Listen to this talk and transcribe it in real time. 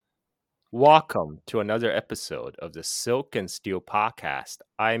Welcome to another episode of the Silk and Steel podcast.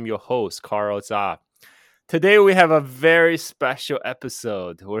 I am your host, Carl Za. Today we have a very special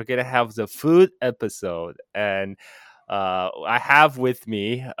episode. We're going to have the food episode. And I have with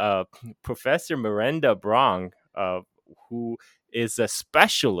me Professor Miranda Brong, who is a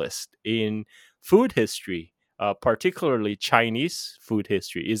specialist in food history, particularly Chinese food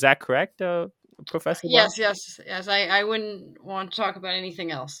history. Is that correct, Professor Brong? Yes. I wouldn't want to talk about anything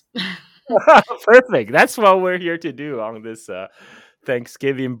else. Perfect. That's what we're here to do on this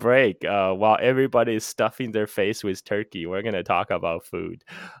Thanksgiving break. While everybody is stuffing their face with turkey, we're going to talk about food.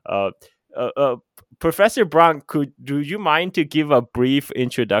 Uh, uh, uh, Professor Brown, do you mind to give a brief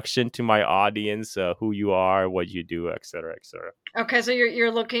introduction to my audience, who you are, what you do, et cetera, et cetera? Okay, so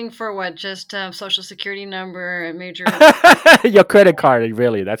you're looking for what? Just social security number, a major. Your credit card,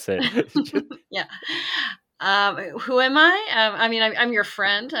 really, that's it. Yeah. Who am I? I'm your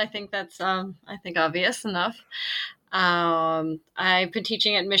friend. I think that's I think obvious enough. I've been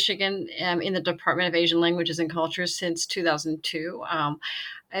teaching at Michigan in the Department of Asian Languages and Cultures since 2002.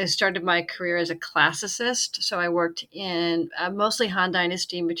 I started my career as a classicist, so I worked in mostly Han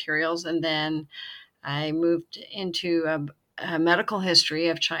Dynasty materials, and then I moved into medical history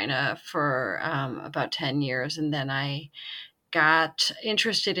of China for about 10 years. And then I got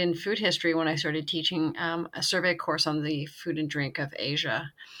interested in food history when I started teaching a survey course on the food and drink of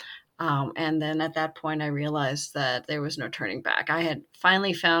Asia. And then at that point, I realized that there was no turning back. I had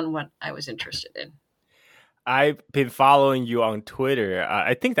finally found what I was interested in. I've been following you on Twitter.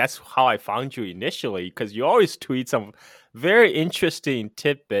 I think that's how I found you initially because you always tweet some very interesting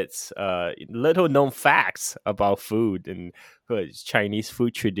tidbits, little known facts about food and Chinese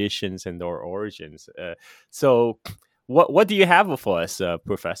food traditions and their origins. So, what do you have for us,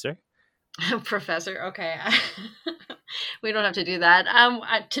 Professor? Professor, okay. We don't have to do that.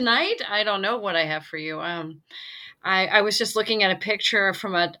 Tonight, I don't know what I have for you. I was just looking at a picture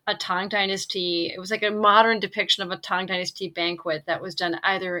from a Tang Dynasty. It was like a modern depiction of a Tang Dynasty banquet that was done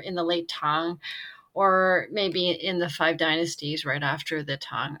either in the late Tang or maybe in the Five Dynasties right after the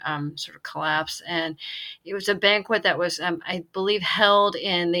Tang sort of collapse. And it was a banquet that was, I believe, held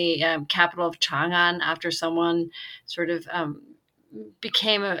in the capital of Chang'an after someone sort of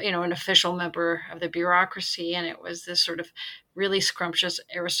became an official member of the bureaucracy, and it was this sort of really scrumptious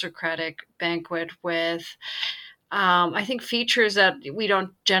aristocratic banquet with I think features that we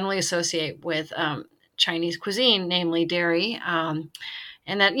don't generally associate with Chinese cuisine, namely dairy.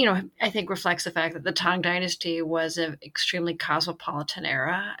 And that, I think reflects the fact that the Tang Dynasty was an extremely cosmopolitan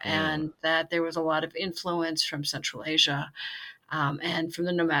era Mm. and that there was a lot of influence from Central Asia and from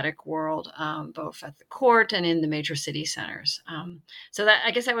the nomadic world, both at the court and in the major city centers. So that,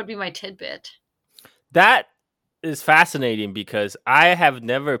 I guess, that would be my tidbit. That is fascinating because I have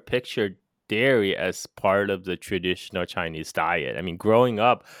never pictured dairy as part of the traditional Chinese diet. I mean, growing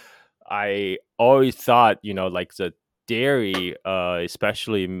up, I always thought, like the dairy,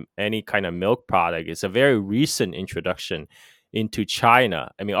 especially any kind of milk product, is a very recent introduction into China.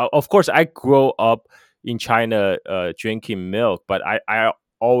 I mean, of course, I grew up in China drinking milk, but I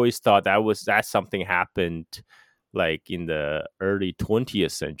always thought that something happened like in the early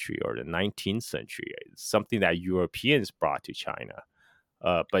 20th century or the 19th century. It's something that Europeans brought to China.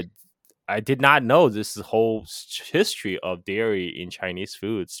 But I did not know this whole history of dairy in Chinese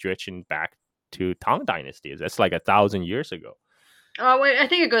food stretching back to Tang Dynasty. That's like 1,000 years ago. Oh, wait, I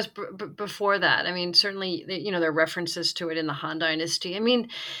think it goes before that. I mean, certainly, there are references to it in the Han Dynasty. I mean,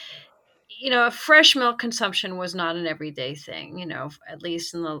 fresh milk consumption was not an everyday thing. At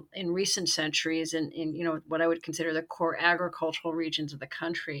least in recent centuries, in what I would consider the core agricultural regions of the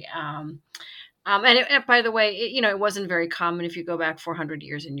country. By the way, it wasn't very common if you go back 400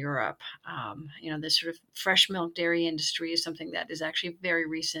 years in Europe. This sort of fresh milk dairy industry is something that is actually very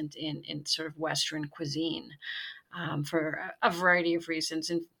recent in sort of Western cuisine for a variety of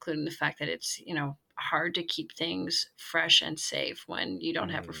reasons, including the fact that it's, hard to keep things fresh and safe when you don't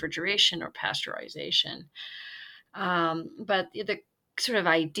have Mm. refrigeration or pasteurization. But the sort of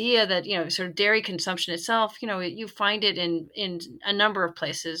idea that, sort of dairy consumption itself, you find it in a number of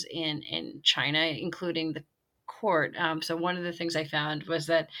places in China, including the court. So one of the things I found was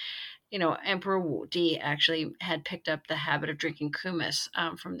that Emperor Wu Di actually had picked up the habit of drinking kumis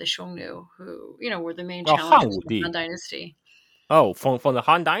from the Xiongnu, who, were the main Oh, Han challengers of the Han Wudi. Dynasty. Oh, from the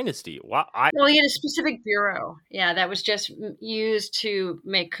Han Dynasty. Wow. Well, he had a specific bureau, yeah, that was just used to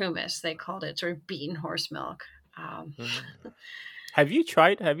make kumis. They called it sort of beaten horse milk. Um, Mm. Have you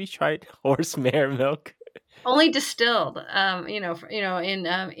tried horse-mare milk? Only distilled. In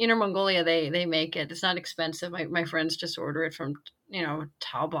Inner Mongolia, they make it. It's not expensive. My friends just order it from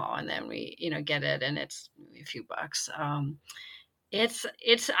Taobao, and then we get it, and it's a few bucks. It's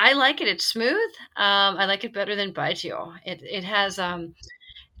I like it. It's smooth. I like it better than Baijiu. It has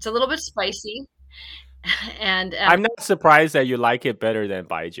it's a little bit spicy, and I'm not surprised that you like it better than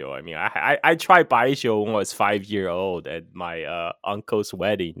Baijiu. I mean, I tried Baijiu when I was 5 year old at my uncle's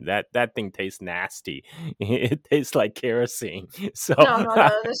wedding. That thing tastes nasty. It tastes like kerosene. So, no, no,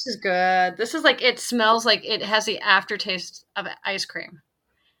 no. This is good. This is like, it smells like it has the aftertaste of ice cream.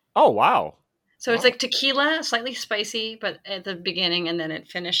 oh wow, So it's oh like tequila, slightly spicy, but at the beginning, and then it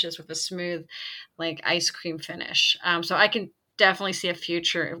finishes with a smooth, like ice cream finish. So I can definitely see a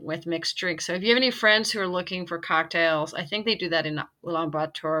future with mixed drinks. So if you have any friends who are looking for cocktails, I think they do that in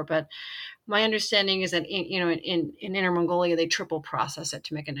Ulaanbaatar. But my understanding is that in Inner Mongolia, they triple process it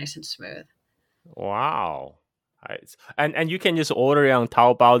to make it nice and smooth. wow. And you can just order it on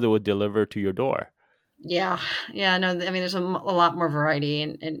Taobao; they will deliver to your door. Yeah, yeah. No, I mean, there's a lot more variety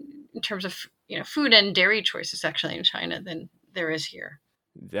in terms of food and dairy choices actually in China than there is here.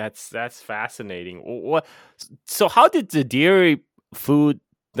 That's fascinating. What? So how did the dairy food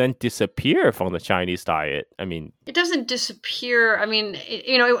then disappear from the Chinese diet? I mean, It doesn't disappear. I mean,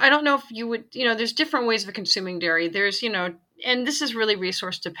 I don't know if you would, there's different ways of consuming dairy. There's, and this is really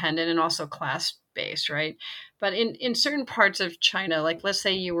resource dependent and also class based, right? But in certain parts of China, like let's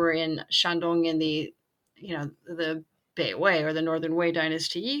say you were in Shandong in the Beiwei or the Northern Wei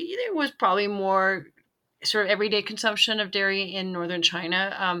dynasty, there was probably more sort of everyday consumption of dairy in northern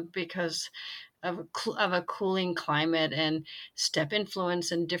China, because of a cooling climate and steppe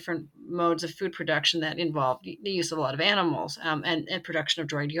influence and different modes of food production that involve the use of a lot of animals, and production of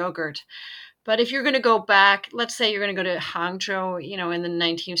dried yogurt. But if you're going to go back, let's say you're going to go to Hangzhou, in the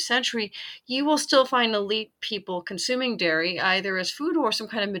 19th century, you will still find elite people consuming dairy either as food or some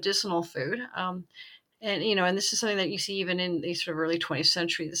kind of medicinal food. And this is something that you see even in the sort of early 20th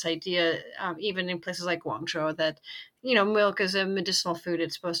century, this idea, even in places like Guangzhou, that milk is a medicinal food.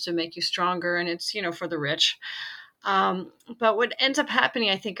 It's supposed to make you stronger, and it's for the rich. But what ends up happening,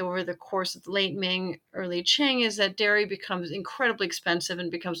 I think, over the course of the late Ming, early Qing, is that dairy becomes incredibly expensive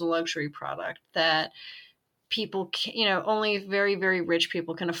and becomes a luxury product that people only very, very rich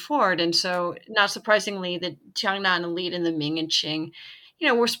people can afford. And so, not surprisingly, the Jiangnan elite in the Ming and Qing,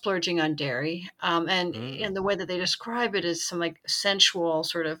 we're splurging on dairy. And mm, the way that they describe it is some like sensual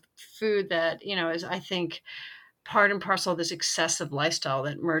sort of food that is, I think, part and parcel of this excessive lifestyle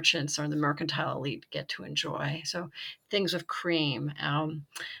that merchants or the mercantile elite get to enjoy. So things with cream.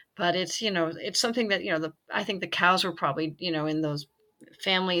 But it's something that, I think the cows were probably, in those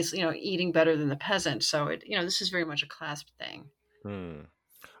families, eating better than the peasants. So this is very much a class thing. mm.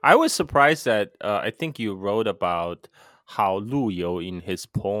 I was surprised that I think you wrote about how Lu You in his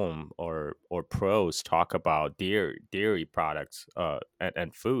poem or prose talk about dairy products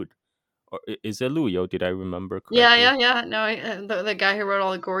and food. Or is it Lu You? Did I remember Yeah, correctly? yeah, yeah. No, the guy who wrote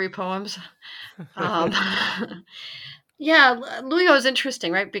all the gory poems. Um, yeah, Luyo is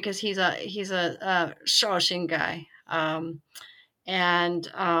interesting, right? Because he's a Shaoxing guy. And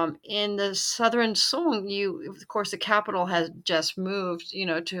in the southern Song, of course, the capital has just moved,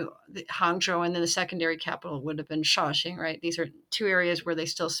 to Hangzhou, and then the secondary capital would have been Shaoxing, right? These are two areas where they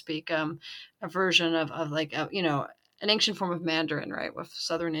still speak a version of like, an ancient form of Mandarin, right, with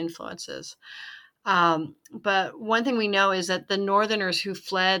southern influences. But one thing we know is that the northerners who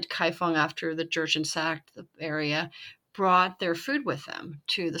fled Kaifeng after the Jurchen sacked the area brought their food with them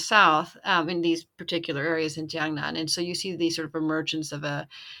to the south, in these particular areas in Jiangnan. And so you see the sort of emergence of a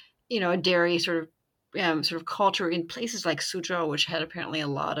dairy sort of culture in places like Suzhou, which had apparently a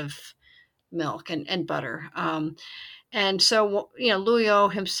lot of milk and butter. And so, Lu You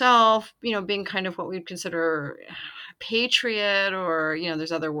himself, being kind of what we'd consider patriot, or,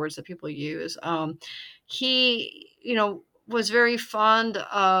 there's other words that people use. He, was very fond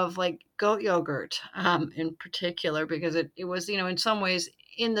of like goat yogurt, in particular, because it was, in some ways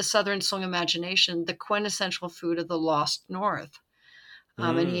in the Southern Song imagination, the quintessential food of the lost North.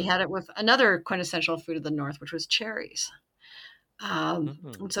 And he Mm, had it with another quintessential food of the North, which was cherries.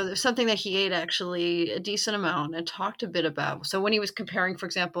 mm, And so there's something that he ate actually a decent amount and talked a bit about. So when he was comparing, for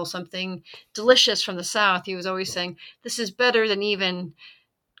example, something delicious from the South, he was always saying, this is better than even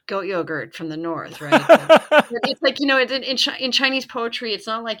goat yogurt from the North, right? But it's like, in Chinese poetry, it's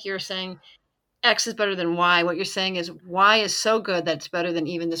not like you're saying X is better than Y. What you're saying is Y is so good that it's better than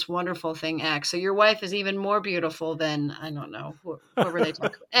even this wonderful thing X. So your wife is even more beautiful than, I don't know, whoever they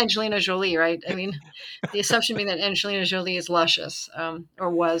talk about. Angelina Jolie, right? I mean, the assumption being that Angelina Jolie is luscious, or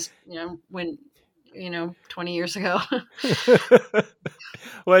was, when 20 years ago.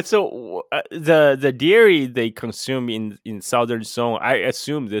 Well, so the dairy they consume in southern zone, I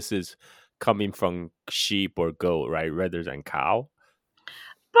assume this is coming from sheep or goat, right, rather than cow.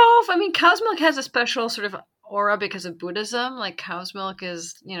 Both. I mean, cow's milk has a special sort of aura because of Buddhism. Like cow's milk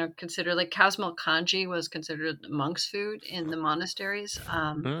is, considered like cow's milk kanji was considered monk's food in the monasteries.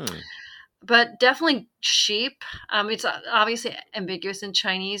 Mm. But definitely sheep. It's obviously ambiguous in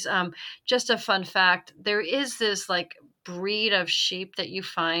Chinese. Just a fun fact: there is this like breed of sheep that you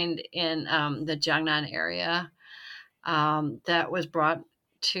find in the Jiangnan area that was brought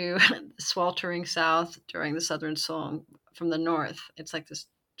to the sweltering south during the Southern Song from the north. It's like this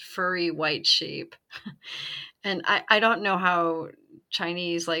furry white sheep, and I don't know how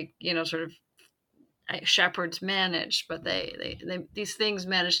Chinese sort of shepherds managed, but they these things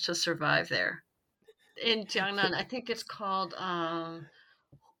managed to survive there in Jiangnan. I think it's called Taihu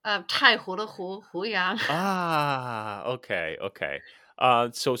de Huyang. Ah, okay, okay.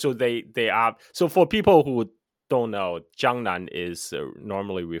 So they are so for people who don't know, Jiangnan is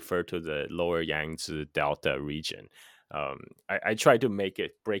normally referred to the Lower Yangtze Delta region. I try to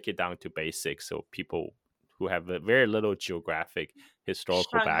break it down to basics, so people who have a very little geographic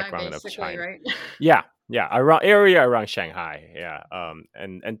historical Shanghai, background of basically, China. right? Yeah, yeah, around Shanghai. Yeah,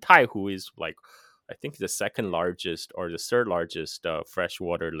 and Taihu is like I think the second largest or the third largest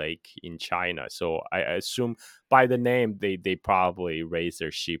freshwater lake in China. So I assume by the name they probably raise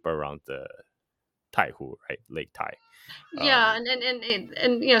their sheep around the Taihu, right, Lake Tai. Yeah, Um,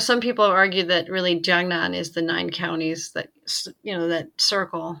 and some people argue that really Jiangnan is the 9 counties that that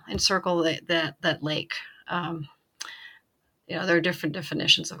encircle that lake. Um, there are different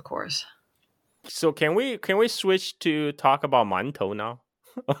definitions, of course. so can we switch to talk about mantou now?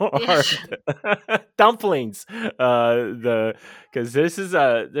 Or Yes. dumplings? The because this is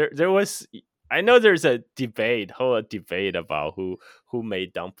a there was I know there's a whole debate about who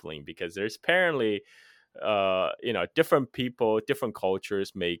made dumpling because there's apparently different people, different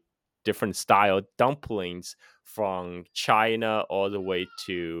cultures make different style dumplings from China all the way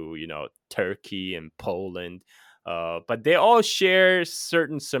to Turkey and Poland, but they all share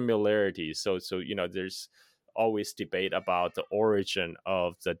certain similarities. So there's always debate about the origin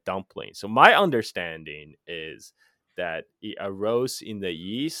of the dumpling. So my understanding is that it arose in the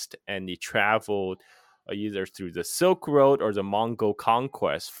east and it traveled either through the Silk Road or the Mongol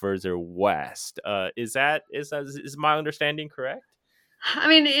conquest further west. Is my understanding correct? I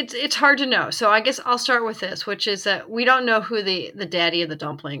mean, it's hard to know. So I guess I'll start with this, which is that we don't know who the daddy of the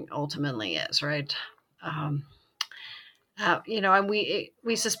dumpling ultimately is, right? Um, and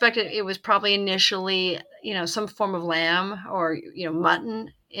we suspected it was probably initially, some form of lamb or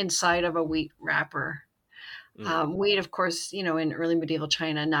mutton inside of a wheat wrapper. Mm. Wheat, of course, in early medieval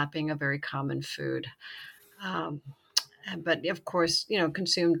China, not being a very common food, um, but of course,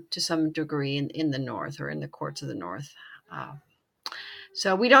 consumed to some degree in the north or in the courts of the north. Uh,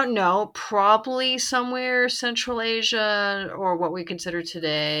 so we don't know. Probably somewhere Central Asia or what we consider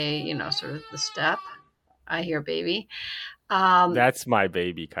today, sort of the steppe. I hear baby. Um, That's my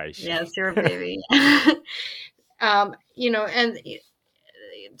baby, Kaishi. yes, you're a baby. And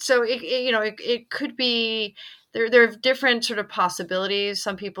so it could be there are different sort of possibilities.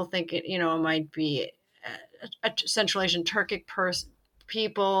 Some people think it might be a Central Asian Turkic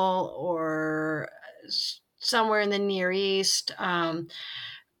people or somewhere in the Near East.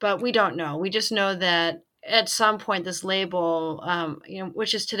 But we don't know. We just know that at some point this label,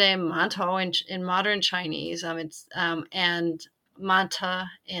 which is today mantou in modern Chinese, it's and manta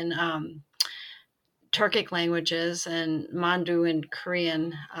in Turkic languages and Mandu in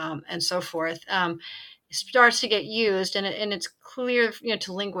Korean, and so forth, starts to get used, and it's clear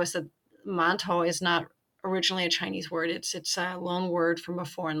to linguists that mantou is not originally a Chinese word. It's a loan word from a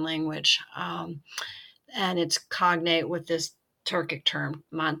foreign language, and it's cognate with this Turkic term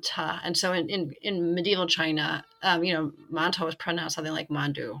manta. And so in medieval China, mantou is pronounced something like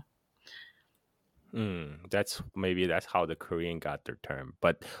mandu. That's how the Korean got their term.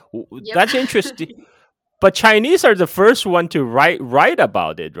 But Yep. that's interesting. But Chinese are the first one to write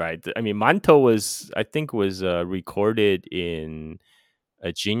about it, right? I mean, mantou I think, was recorded in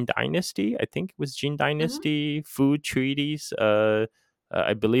a Jin Dynasty. I think it was Jin Mhm. Dynasty food treatise.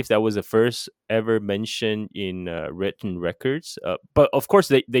 I believe that was the first ever mention in written records. But of course,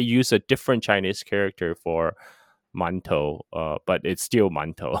 they use a different Chinese character for mantou, but it's still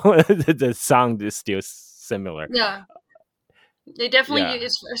mantou. The sound is still similar. Yeah. They definitely Yeah.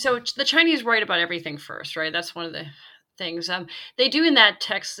 use so the Chinese write about everything first, right? That's one of the things. They do in that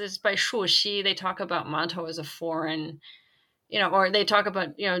text is by Shu Xi. They talk about mantou as a foreign, or they talk about,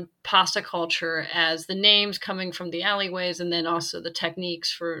 pasta culture as the names coming from the alleyways, and then also the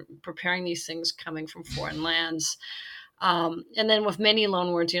techniques for preparing these things coming from foreign lands. And then with many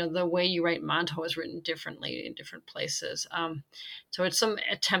loanwords, the way you write mantou is written differently in different places. So it's some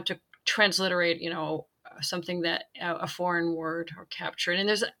attempt to transliterate, something that a foreign word or captured. And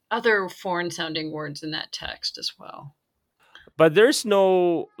there's other foreign sounding words in that text as well. But there's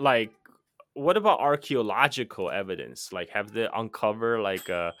no like, what about archaeological evidence? Like, have they uncovered like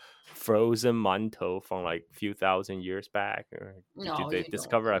a frozen mantou from like a few thousand years back, or did No, they you don't.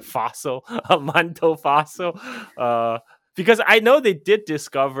 discover a fossil, a mantou fossil? Because I know they did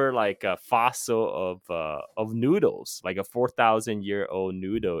discover like a fossil of noodles, like a 4,000-year-old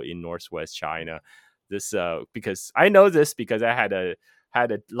noodle in northwest China. This because I know this because I had a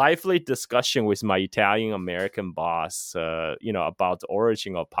lively discussion with my Italian American boss, about the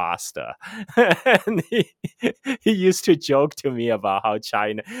origin of pasta. And he used to joke to me about how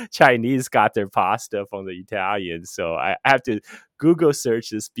Chinese got their pasta from the Italians. So I have to Google search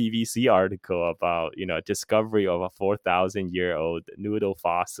this BBC article about, discovery of a 4,000-year-old noodle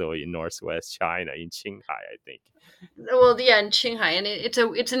fossil in northwest China in Qinghai, I think. Well, yeah, in Qinghai, and it's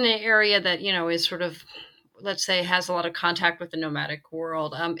in an area that is sort of, let's say, has a lot of contact with the nomadic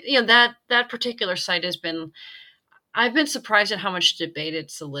world. That particular site has been. I've been surprised at how much debate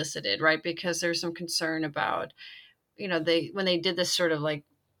it solicited, right? Because there's some concern about, when they did this sort of like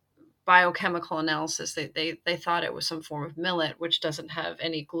biochemical analysis, they thought it was some form of millet, which doesn't have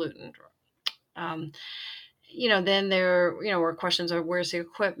any gluten. Um, then there, were questions of where's the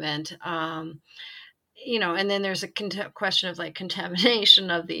equipment. And then there's a question of like contamination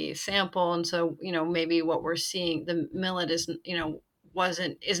of the sample. And so, maybe what we're seeing, the millet is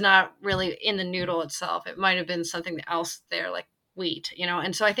not really in the noodle itself. It might have been something else there, like wheat,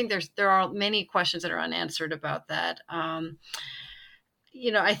 And so I think there are many questions that are unanswered about that.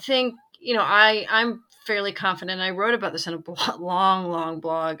 I think, I'm fairly confident. I wrote about this in a long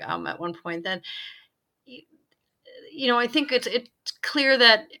blog at one point that, I think it's clear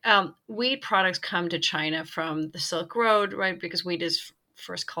that wheat products come to China from the Silk Road, right? Because wheat is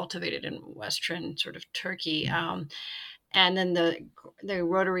first cultivated in Western sort of Turkey. And then the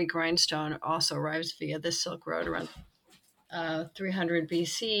rotary grindstone also arrives via the Silk Road around 300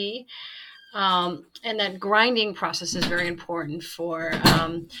 BC. And that grinding process is very important for,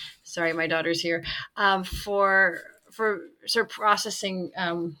 sorry, my daughter's here, for sort of processing,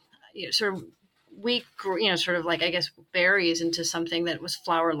 sort of wheat, sort of like, I guess, berries into something that was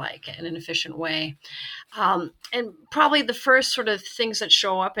flour-like in an efficient way. And probably the first sort of things that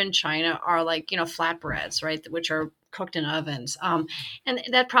show up in China are like, flatbreads, right, which are cooked in ovens. And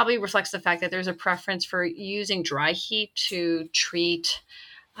that probably reflects the fact that there's a preference for using dry heat to treat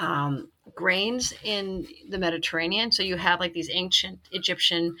grains in the Mediterranean. So you have like these ancient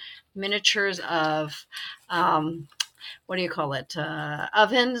Egyptian miniatures of what do you call it?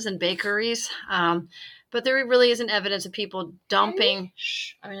 Ovens and bakeries. But there really isn't evidence of people dumping.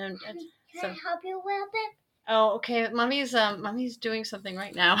 Can I help you a little bit? Oh, okay. Mommy's doing something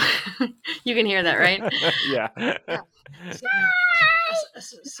right now. You can hear that, right? Yeah. So,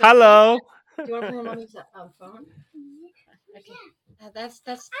 Hello. do you want to play mommy's phone? Okay. That's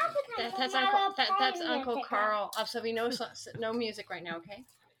Uncle Carl. So we know no music right now, okay?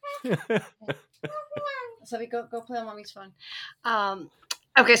 So we go play on mommy's phone.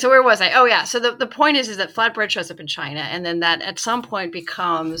 Okay, so where was I? Oh yeah. So the point is that flatbread shows up in China, and then that at some point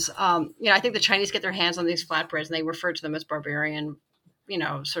becomes, I think the Chinese get their hands on these flatbreads and they refer to them as barbarian,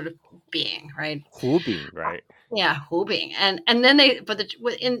 sort of being, right? Hubing, right? Yeah, hubing, and then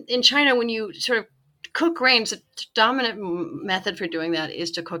in China, when you sort of cook grains, the dominant method for doing that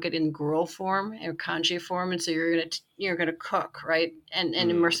is to cook it in gruel form or congee form, and so you're gonna cook, right, and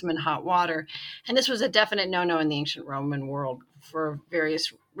immerse them in hot water, and this was a definite no-no in the ancient Roman world for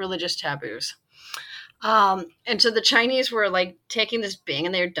various religious taboos. And so the Chinese were like taking this bing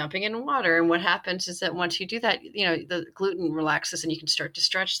and they're dumping it in water. And what happens is that once you do that, the gluten relaxes and you can start to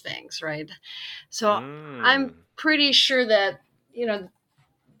stretch things, right? So I'm pretty sure that,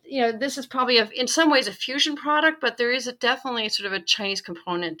 this is probably in some ways a fusion product, but there is definitely sort of a Chinese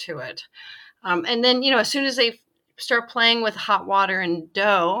component to it. And then, as soon as they start playing with hot water and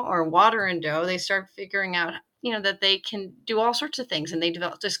dough or water and dough, they start figuring out, that they can do all sorts of things. And they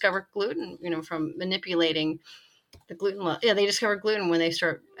discover gluten, from manipulating the gluten. Yeah, they discover gluten when they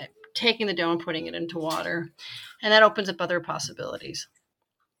start taking the dough and putting it into water. And that opens up other possibilities.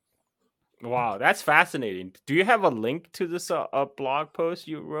 Wow, that's fascinating. Do you have a link to this blog post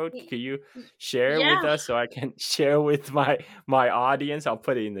you wrote? Can you share it with Yeah. us so I can share with my audience? I'll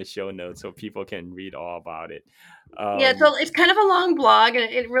put it in the show notes so people can read all about it. Yeah, so it's kind of a long blog, and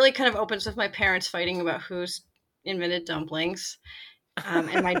it really kind of opens with my parents fighting about who's invented dumplings,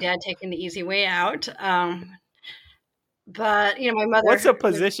 and my dad taking the easy way out. But my mother. What's the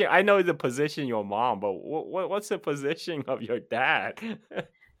position? I know the position your mom, but what's the position of your dad?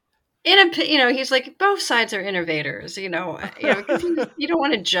 He's like, both sides are innovators. Because you don't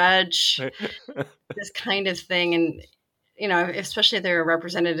want to judge this kind of thing, and especially there are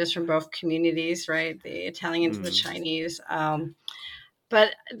representatives from both communities, right? The Italians and the Chinese.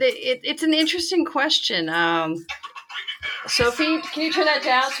 But it's an interesting question. Sophie, can you turn that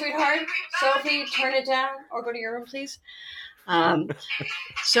down, sweetheart? Sophie, turn it down, or go to your room, please.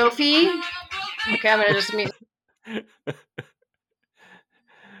 Sophie, okay, I'm gonna just mute.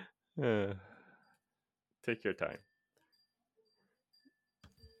 Take your time.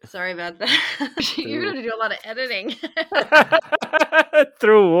 Sorry about that. You're going to do a lot of editing.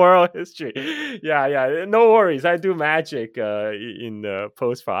 Through world history. Yeah. No worries. I do magic in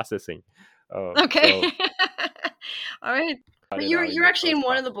post-processing. Okay. So, all right. But you're actually in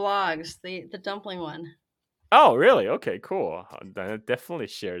one of the blogs, the dumpling one. Oh, really? Okay, cool. I'll definitely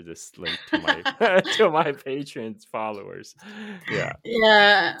share this link to my to my patrons followers. Yeah.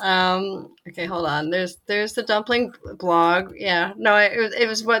 Yeah. Okay, hold on. There's the dumpling blog. Yeah. No, it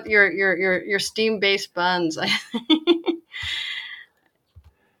was what your steam-based buns.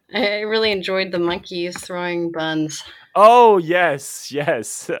 I really enjoyed the monkeys throwing buns. Oh yes.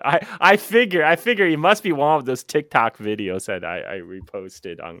 I figure it must be one of those TikTok videos that I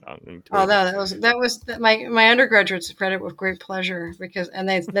reposted on Twitter. Oh, that was my undergraduates read it with great pleasure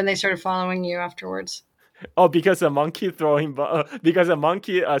then they started following you afterwards. Oh, because a monkey throwing because a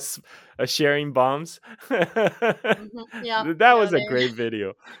monkey sharing bombs. Yeah, that was a great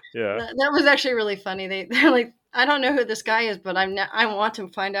video. Yeah, that was actually really funny. They're like, I don't know who this guy is, but I want to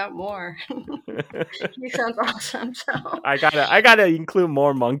find out more. He sounds awesome. So I gotta include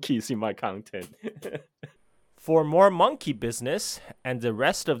more monkeys in my content. For more monkey business and the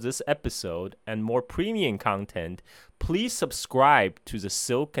rest of this episode and more premium content, please subscribe to the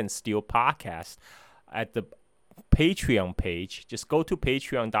Silk and Steel podcast at the Patreon page. Just go to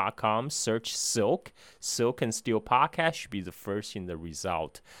patreon.com, search Silk and Steel podcast should be the first in the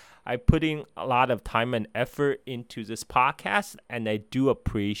result. I put in a lot of time and effort into this podcast, and I do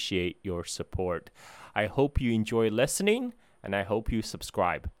appreciate your support. I hope you enjoy listening, and I hope you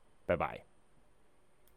subscribe. Bye-bye.